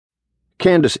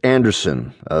Candace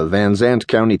Anderson of Van Zandt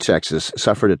County, Texas,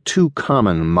 suffered a too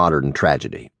common modern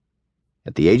tragedy.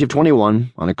 At the age of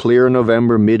 21, on a clear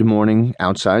November mid-morning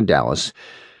outside Dallas,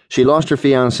 she lost her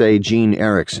fiancé, Gene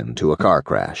Erickson, to a car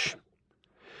crash.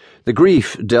 The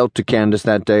grief dealt to Candace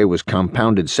that day was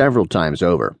compounded several times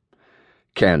over.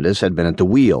 Candace had been at the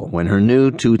wheel when her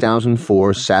new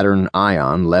 2004 Saturn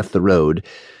Ion left the road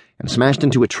and smashed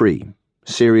into a tree,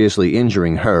 seriously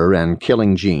injuring her and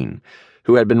killing Gene,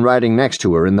 who had been riding next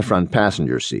to her in the front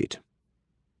passenger seat.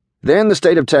 Then the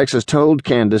state of Texas told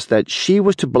Candace that she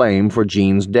was to blame for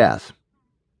Gene's death.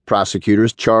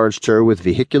 Prosecutors charged her with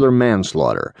vehicular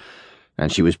manslaughter,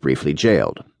 and she was briefly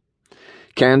jailed.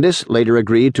 Candace later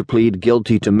agreed to plead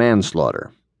guilty to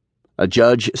manslaughter. A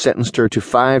judge sentenced her to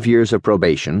 5 years of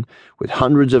probation with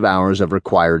hundreds of hours of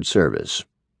required service.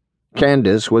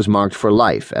 Candace was marked for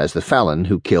life as the felon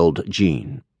who killed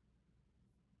Gene.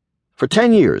 For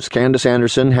 10 years, Candace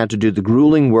Anderson had to do the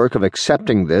grueling work of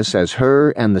accepting this as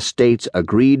her and the state's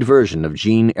agreed version of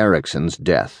Gene Erickson's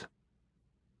death.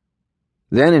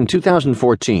 Then in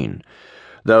 2014,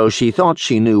 though she thought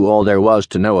she knew all there was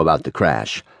to know about the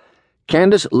crash,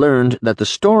 Candace learned that the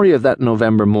story of that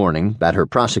November morning that her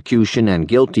prosecution and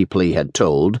guilty plea had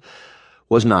told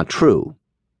was not true.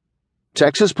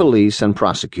 Texas police and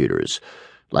prosecutors,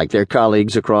 like their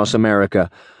colleagues across America,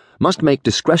 must make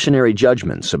discretionary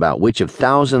judgments about which of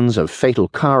thousands of fatal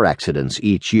car accidents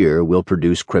each year will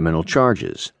produce criminal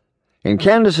charges. In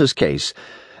Candace's case,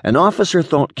 an officer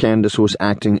thought Candace was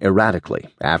acting erratically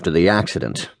after the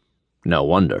accident. No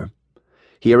wonder.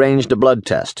 He arranged a blood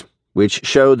test, which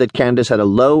showed that Candace had a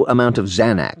low amount of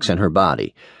Xanax in her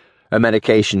body, a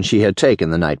medication she had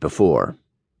taken the night before.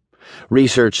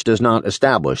 Research does not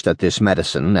establish that this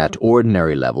medicine, at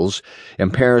ordinary levels,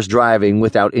 impairs driving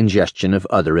without ingestion of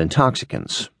other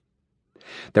intoxicants.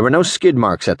 There were no skid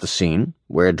marks at the scene,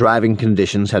 where driving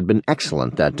conditions had been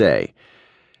excellent that day.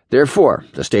 Therefore,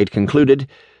 the state concluded,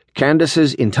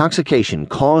 Candace's intoxication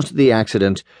caused the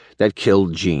accident that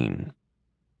killed Gene.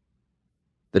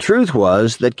 The truth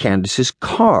was that Candace's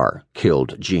car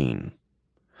killed Gene.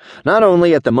 Not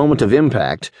only at the moment of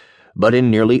impact, but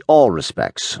in nearly all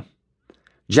respects.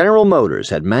 General Motors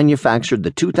had manufactured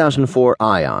the 2004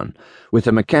 Ion with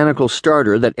a mechanical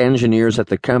starter that engineers at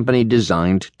the company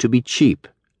designed to be cheap.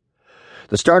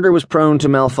 The starter was prone to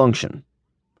malfunction.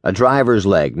 A driver's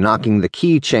leg knocking the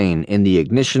key chain in the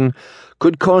ignition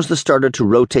could cause the starter to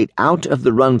rotate out of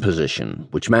the run position,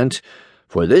 which meant,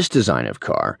 for this design of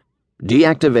car,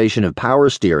 deactivation of power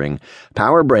steering,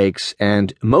 power brakes,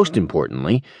 and, most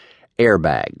importantly,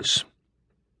 airbags.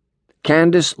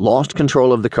 Candace lost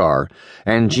control of the car,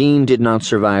 and Gene did not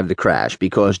survive the crash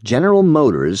because General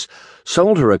Motors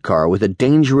sold her a car with a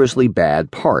dangerously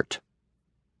bad part.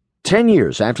 10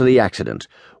 years after the accident,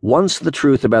 once the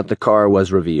truth about the car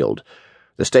was revealed,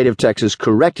 the state of Texas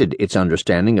corrected its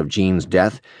understanding of Gene's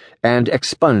death and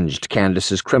expunged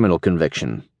Candace's criminal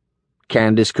conviction.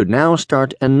 Candace could now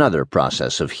start another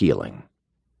process of healing.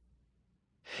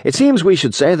 It seems we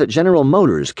should say that General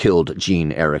Motors killed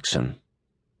Gene Erickson.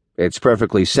 It's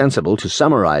perfectly sensible to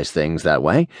summarize things that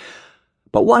way,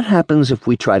 but what happens if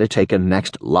we try to take a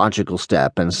next logical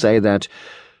step and say that,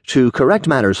 to correct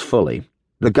matters fully,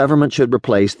 the government should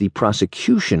replace the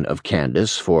prosecution of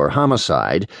Candace for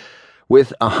homicide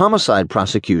with a homicide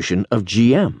prosecution of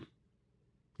GM?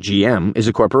 GM is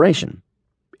a corporation.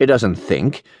 It doesn't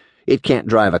think, it can't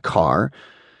drive a car,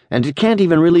 and it can't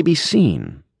even really be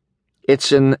seen.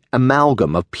 It's an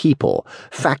amalgam of people,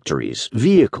 factories,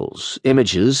 vehicles,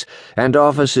 images, and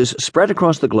offices spread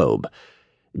across the globe.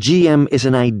 GM is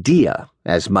an idea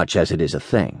as much as it is a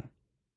thing.